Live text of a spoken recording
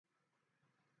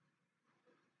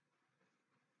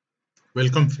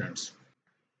Welcome friends.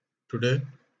 Today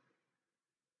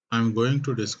I am going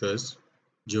to discuss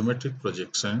geometric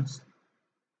projections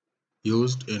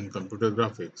used in computer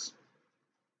graphics.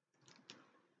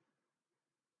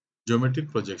 Geometric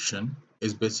projection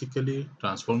is basically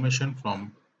transformation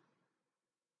from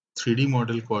 3D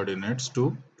model coordinates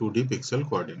to 2D pixel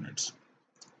coordinates.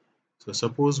 So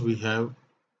suppose we have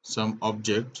some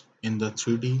object in the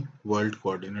 3D world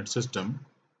coordinate system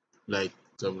like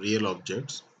some real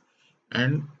objects,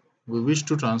 and we wish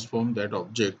to transform that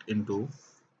object into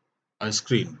a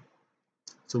screen.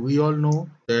 So we all know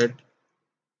that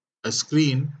a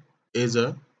screen is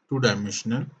a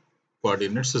two-dimensional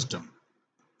coordinate system.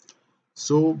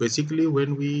 So basically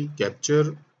when we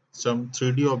capture some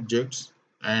 3D objects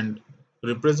and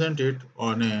represent it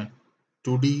on a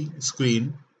 2D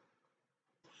screen,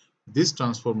 this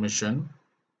transformation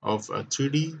of a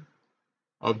 3D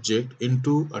object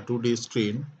into a 2D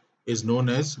screen is known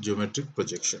as geometric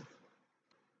projection.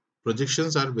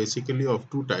 Projections are basically of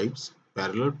two types: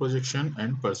 parallel projection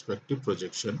and perspective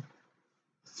projection,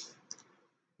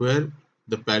 where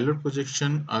the parallel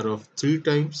projection are of three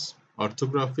types: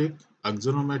 orthographic,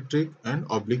 axonometric, and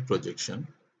oblique projection.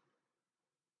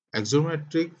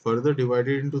 Axonometric further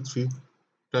divided into three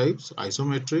types: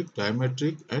 isometric,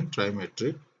 diametric, and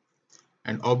trimetric,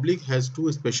 and oblique has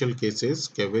two special cases: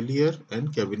 cavalier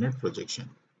and cabinet projection.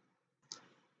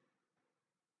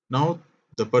 Now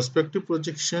the perspective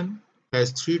projection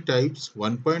has three types: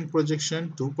 one-point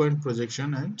projection, two-point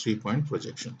projection, and three-point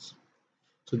projections.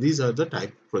 So these are the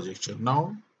type of projection.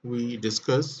 Now we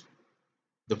discuss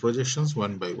the projections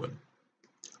one by one.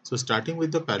 So starting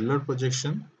with the parallel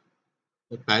projection.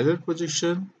 The parallel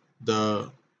projection, the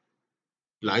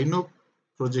line of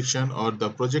projection or the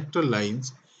projector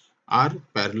lines are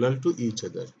parallel to each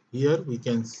other. Here we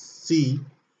can see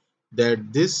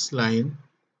that this line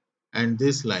and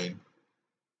this line,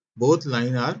 both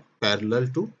lines are parallel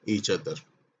to each other.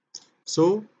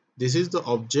 So this is the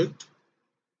object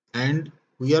and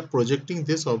we are projecting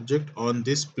this object on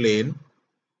this plane.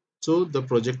 So the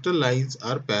projector lines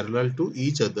are parallel to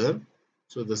each other.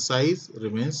 So the size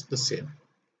remains the same.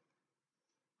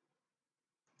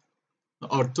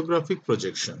 Orthographic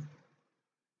projection.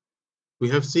 We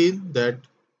have seen that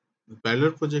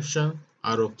parallel projections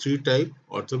are of three types: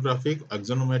 orthographic,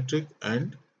 axonometric,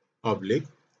 and oblique.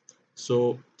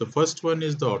 So the first one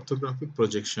is the orthographic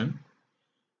projection.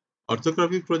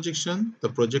 Orthographic projection, the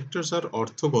projectors are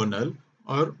orthogonal,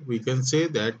 or we can say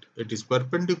that it is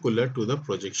perpendicular to the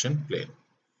projection plane.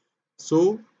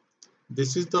 So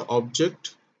this is the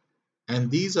object and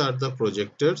these are the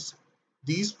projectors.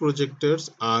 These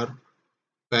projectors are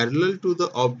parallel to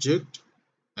the object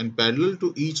and parallel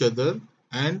to each other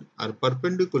and are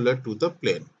perpendicular to the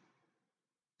plane.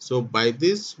 So by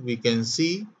this we can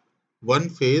see one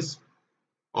face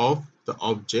of the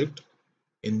object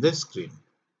in the screen.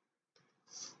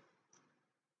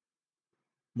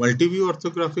 Multi-view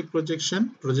orthographic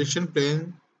projection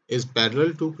plane is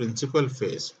parallel to principal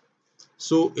face.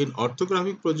 So in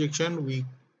orthographic projection we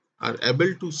are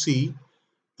able to see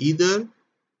either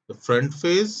the front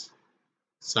face,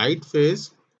 side face,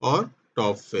 or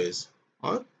top face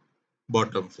or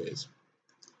bottom face.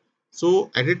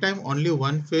 So at a time only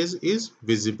one face is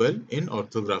visible in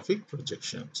orthographic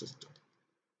projection system.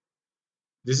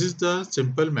 This is the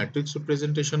simple matrix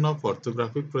representation of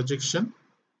orthographic projection.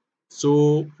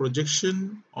 So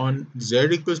projection on z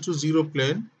equals to 0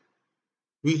 plane,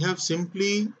 we have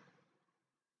simply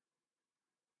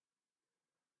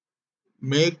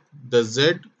make the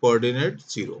z coordinate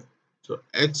 0. So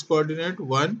x coordinate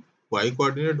 1, y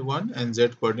coordinate 1, and z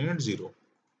coordinate 0.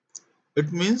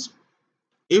 It means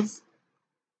if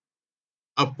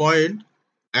a point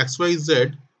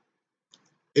xyz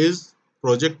is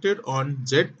projected on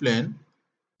z plane,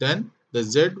 then the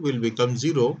z will become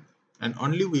 0 and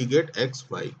only we get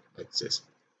xy axis.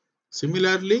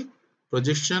 Similarly,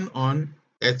 projection on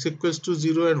x equals to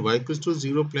 0 and y equals to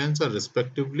 0 planes are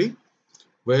respectively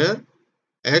where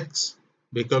x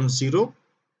becomes 0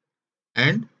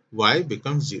 and y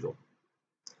becomes 0.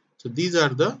 So these are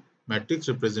the matrix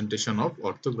representation of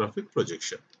orthographic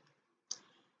projection.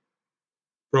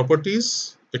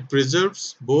 Properties: it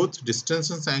preserves both distance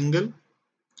and angle.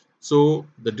 So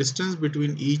the distance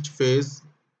between each face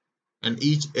and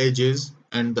each edges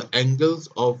and the angles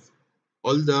of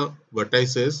all the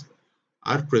vertices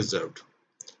are preserved.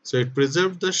 So it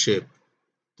preserves the shape.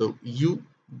 So you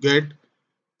get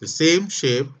the same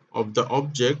shape of the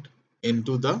object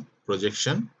into the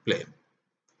projection plane.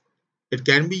 It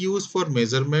can be used for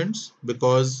measurements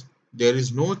because there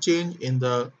is no change in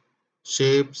the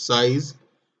shape, size.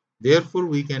 Therefore,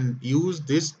 we can use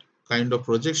this kind of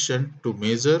projection to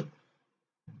measure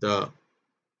the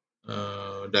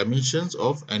dimensions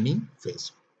of any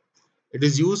face. It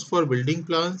is used for building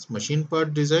plans, machine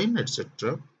part design,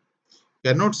 etc.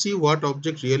 Cannot see what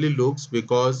object really looks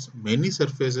because many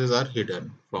surfaces are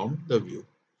hidden from the view.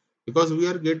 Because we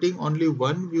are getting only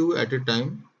one view at a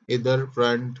time, either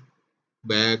front,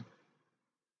 back,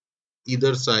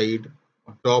 either side,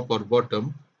 top or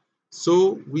bottom.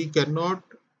 So we cannot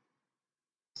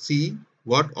see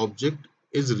what object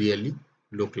is really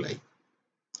look like.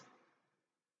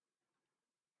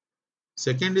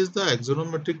 Second is the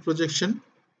axonometric projection.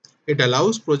 It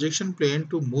allows projection plane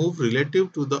to move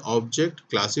relative to the object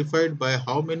classified by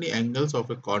how many angles of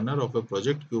a corner of a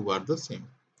project cube are the same.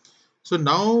 So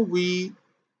now we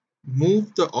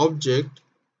move the object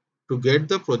to get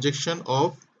the projection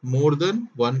of more than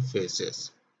one faces.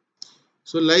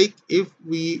 So like if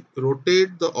we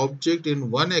rotate the object in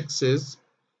one axis,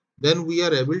 then we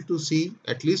are able to see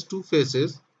at least two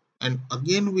faces, and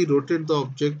again we rotate the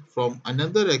object from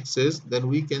another axis, then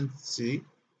we can see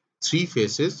three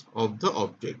faces of the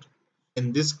object.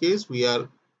 In this case, we are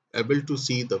able to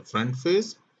see the front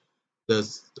face, the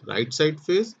right side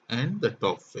face, and the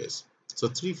top face. So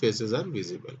three faces are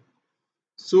visible.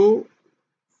 So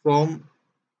from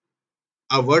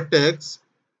a vertex,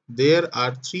 there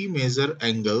are three major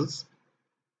angles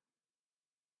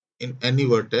in any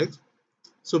vertex.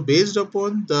 So based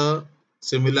upon the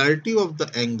similarity of the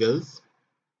angles,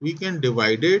 we can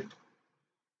divide it,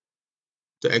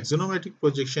 the axonometric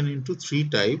projection, into three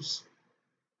types.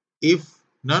 If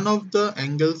none of the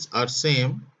angles are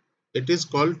same, it is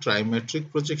called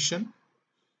trimetric projection.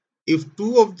 If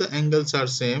two of the angles are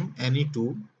same, any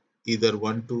two, either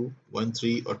 1 2, 1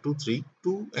 3 or 2 3,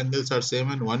 two angles are same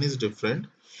and one is different,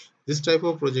 this type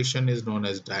of projection is known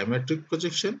as diametric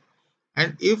projection.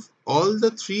 And if all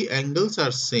the three angles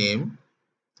are same,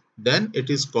 then it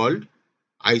is called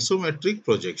isometric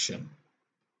projection.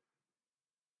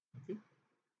 Okay.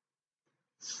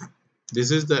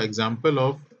 This is the example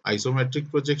of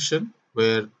isometric projection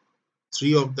where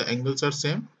three of the angles are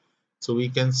same. So we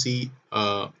can see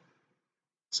a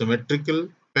symmetrical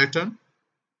pattern.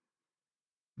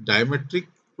 Diametric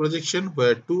projection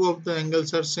where two of the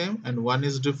angles are same and one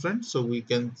is different. So we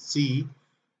can see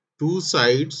two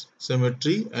sides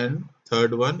symmetry and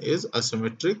third one is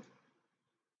asymmetric.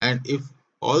 And if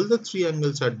all the three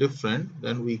angles are different,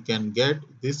 then we can get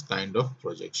this kind of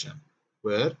projection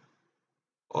where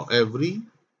every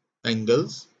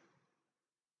angles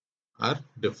are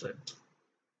different.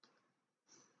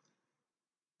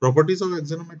 Properties of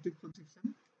axonometric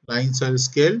projection. Lines are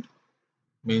scaled,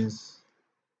 means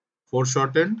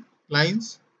foreshortened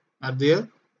lines are there.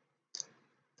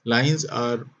 Lines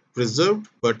are preserved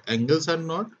but angles are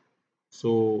not.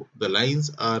 So the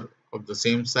lines are of the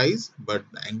same size but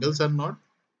the angles are not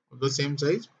of the same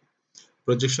size.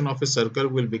 Projection of a circle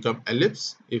will become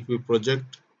ellipse. If we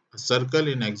project a circle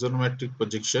in axonometric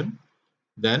projection,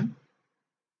 then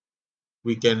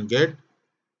we can get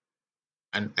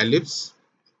an ellipse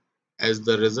as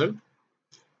the result.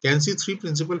 Can see three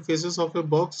principal faces of a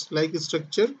box like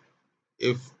structure.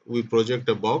 If we project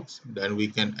a box, then we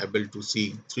can able to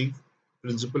see three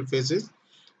principal faces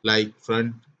like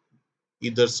front,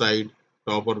 either side,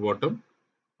 top or bottom,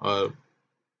 or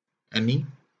any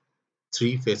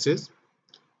three faces.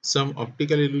 Some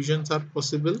optical illusions are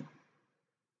possible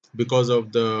because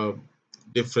of the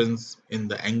difference in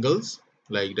the angles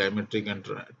like diametric and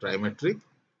trimetric.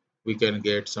 We can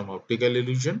get some optical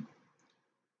illusion.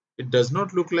 It does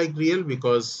not look like real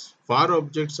because far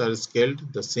objects are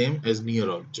scaled the same as near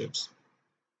objects.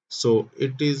 So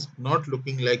it is not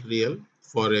looking like real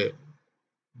for a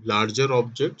larger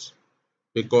objects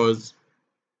because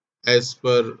as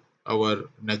per our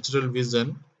natural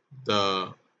vision,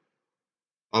 the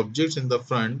objects in the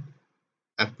front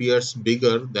appears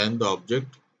bigger than the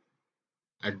object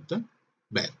at the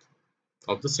back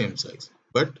of the same size.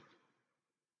 But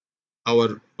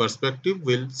our perspective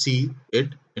will see it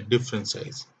in different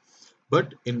size.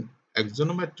 But in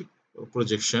axonometric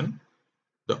projection,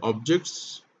 the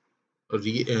objects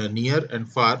near and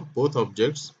far, both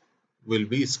objects will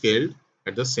be scaled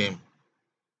at the same.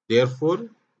 Therefore,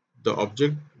 the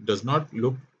object does not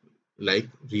look like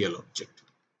real object.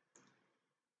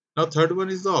 Now third one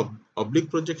is the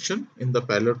oblique projection in the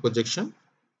parallel projection.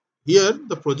 Here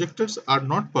the projectors are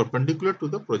not perpendicular to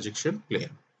the projection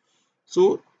plane.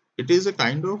 So it is a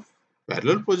kind of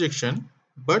parallel projection,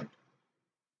 but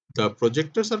the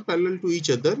projectors are parallel to each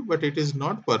other, but it is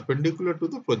not perpendicular to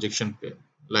the projection plane.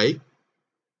 Like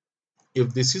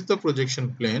if this is the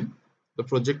projection plane, the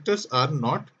projectors are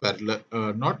not parallel,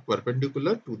 not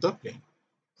perpendicular to the plane.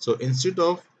 So instead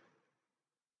of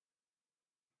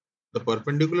the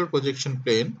perpendicular projection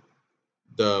plane,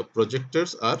 the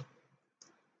projectors are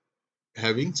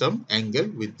having some angle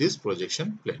with this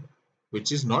projection plane,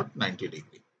 which is not 90°.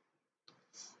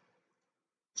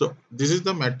 So this is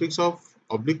the matrix of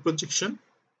oblique projection.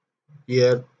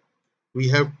 Here we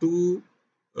have two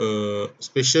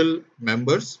special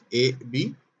members A,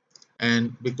 B,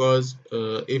 and because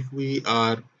if we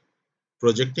are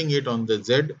projecting it on the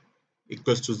z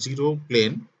equals to 0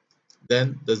 plane,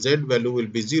 then the z value will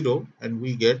be 0 and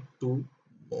we get two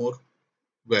more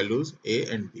values A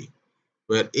and B,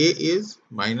 where A is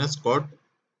minus cot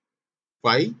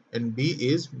phi and B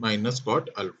is minus cot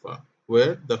alpha,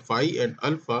 where the phi and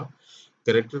alpha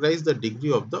characterize the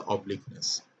degree of the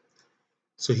obliqueness.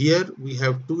 So here we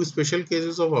have two special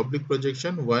cases of oblique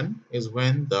projection. One is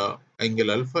when the angle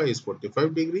alpha is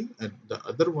 45°, and the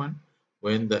other one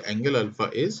when the angle alpha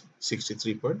is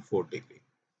 63.4°.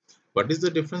 What is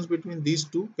the difference between these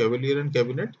two, Cavalier and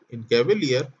Cabinet? In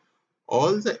Cavalier,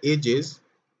 all the edges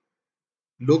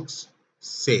looks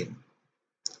same.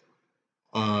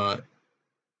 They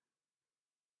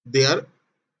are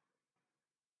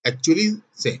actually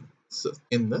same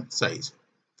in the size.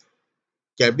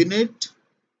 Cabinet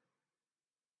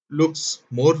looks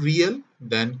more real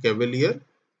than Cavalier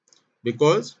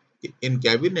because in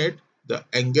Cabinet the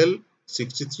angle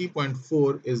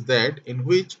 63.4 is that in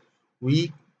which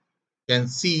we can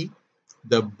see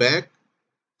the back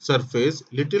surface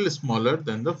little smaller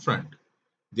than the front.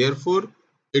 Therefore,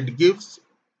 it gives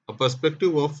a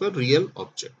perspective of a real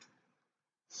object.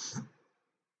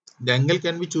 The angle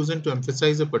can be chosen to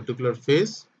emphasize a particular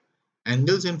face.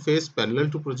 Angles in face parallel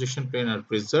to projection plane are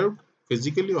preserved.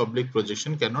 Physically, oblique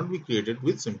projection cannot be created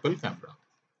with simple camera.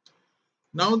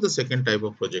 Now the second type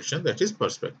of projection, that is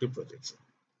perspective projection.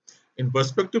 In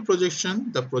perspective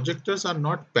projection, the projectors are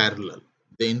not parallel.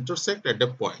 They intersect at a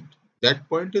point. That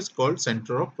point is called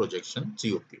center of projection,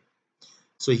 COP.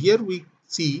 So here we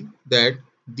see that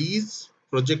these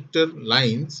projector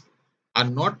lines are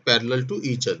not parallel to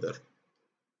each other.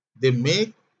 They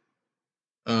make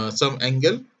some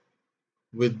angle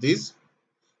with this,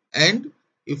 and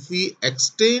if we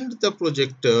extend the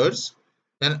projectors,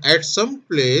 then at some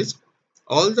place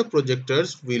all the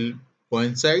projectors will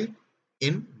coincide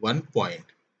in one point,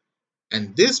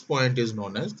 and this point is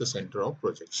known as the center of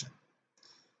projection.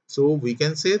 So we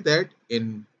can say that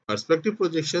in perspective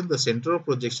projection the center of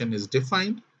projection is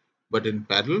defined, but in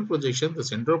parallel projection the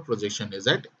center of projection is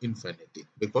at infinity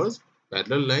because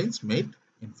parallel lines make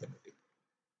infinity.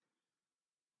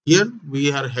 Here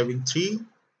we are having three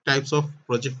types of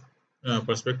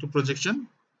perspective projection.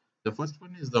 The first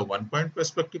one is the one point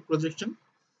perspective projection.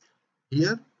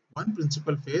 Here one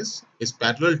principal face is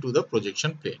parallel to the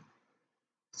projection plane.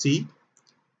 See,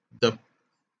 the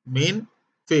main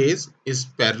face is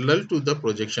parallel to the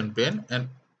projection plane and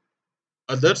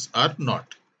others are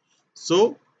not.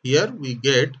 So here we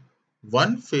get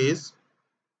one face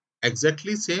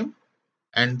exactly same,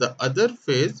 and the other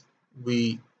face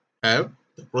we have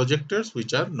the projectors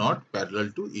which are not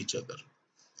parallel to each other.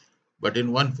 But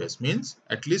in one face means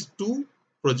at least two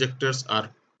projectors are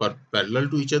parallel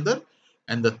to each other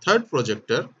and the third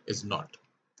projector is not.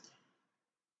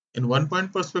 In one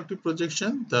point perspective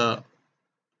projection, the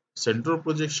center of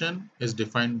projection is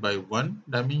defined by one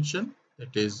dimension,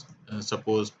 that is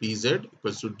suppose Pz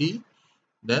equals to D.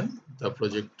 Then the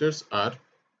projectors are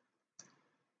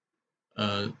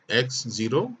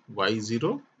x0,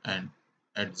 y0, and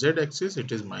at z axis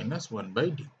it is minus 1 by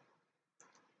D.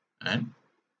 And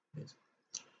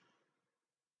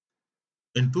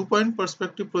in two-point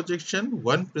perspective projection,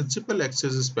 one principal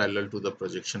axis is parallel to the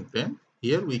projection plane.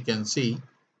 Here we can see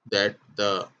that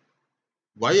the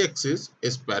y-axis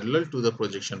is parallel to the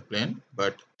projection plane,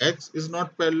 but x is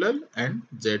not parallel and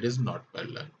z is not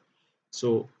parallel.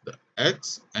 So the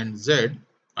x and z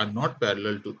are not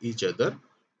parallel to each other,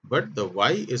 but the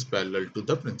y is parallel to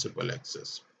the principal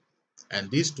axis, and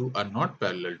these two are not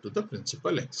parallel to the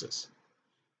principal axis.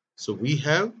 So we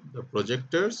have the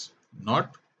projectors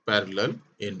not parallel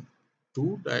in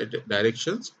two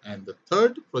directions, and the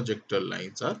third projector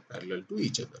lines are parallel to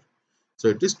each other. So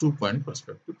it is two-point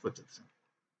perspective projection.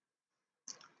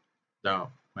 The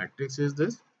matrix is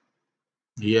this.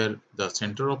 Here the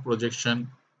center of projection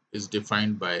is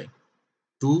defined by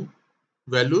two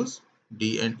values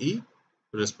D and E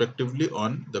respectively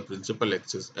on the principal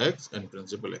axis x and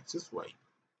principal axis y.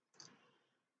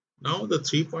 Now the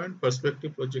three-point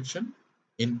perspective projection.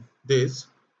 In this,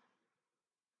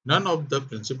 none of the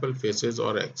principal faces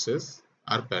or axes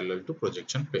are parallel to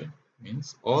projection plane.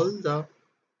 Means all the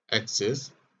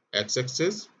axes,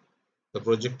 x-axis, the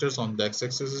projectors on the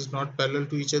x-axis is not parallel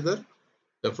to each other,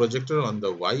 The projector on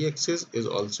the y-axis is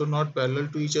also not parallel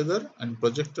to each other, and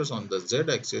projectors on the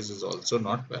z-axis is also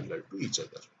not parallel to each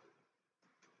other.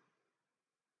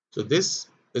 So this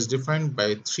is defined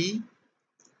by three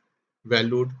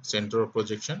valued center of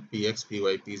projection Px, Py,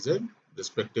 Pz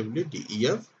respectively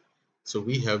DEF. So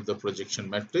we have the projection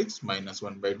matrix minus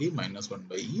 1 by D, minus 1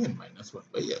 by E, and minus 1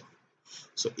 by F.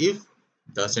 So if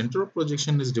the center of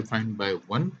projection is defined by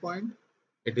one point,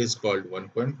 it is called one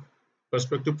point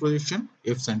perspective projection.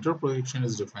 If center of projection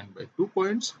is defined by 2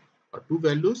 points or 2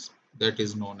 values, that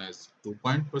is known as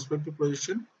 2-point perspective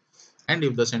projection. And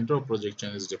if the center of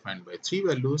projection is defined by 3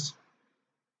 values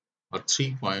or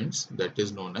 3 points, that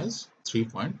is known as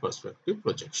 3-point perspective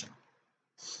projection.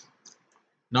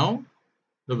 Now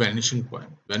the vanishing point.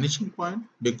 Vanishing point,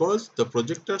 because the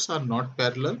projectors are not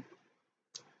parallel,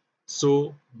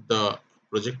 so the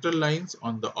projector lines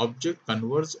on the object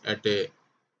converge at a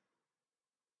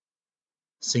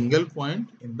single point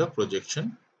in the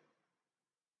projection,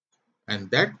 and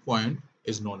that point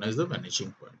is known as the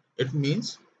vanishing point. It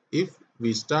means if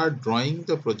we start drawing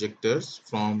the projectors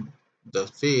from the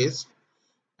face,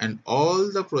 and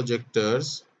all the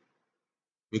projectors,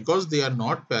 because they are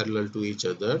not parallel to each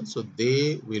other, so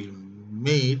they will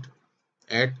meet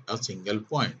at a single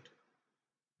point.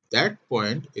 That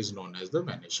point is known as the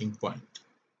vanishing point.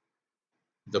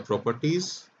 The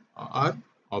properties are: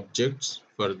 objects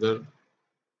further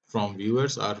from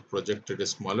viewers are projected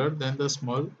smaller than the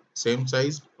same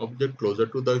size object closer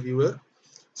to the viewer,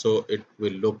 so it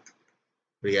will look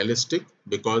realistic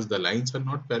because the lines are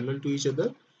not parallel to each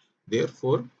other.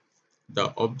 Therefore,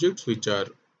 the objects which are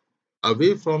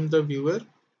away from the viewer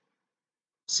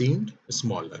seemed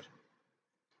smaller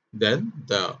than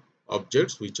the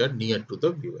objects which are near to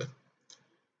the viewer.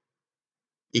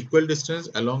 Equal distance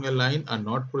along a line are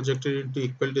not projected into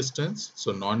equal distance,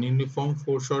 so non-uniform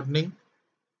foreshortening.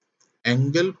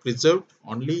 Angle preserved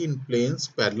only in planes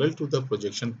parallel to the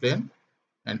projection plane,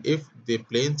 and if the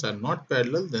planes are not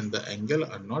parallel, then the angle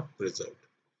are not preserved.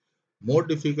 More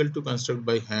difficult to construct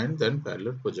by hand than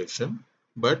parallel projection,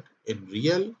 but in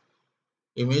real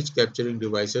image capturing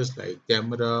devices like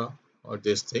camera or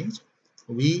these things,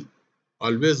 we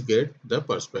always get the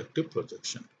perspective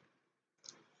projection.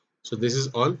 So this is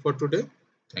all for today.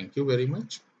 Thank you very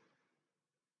much.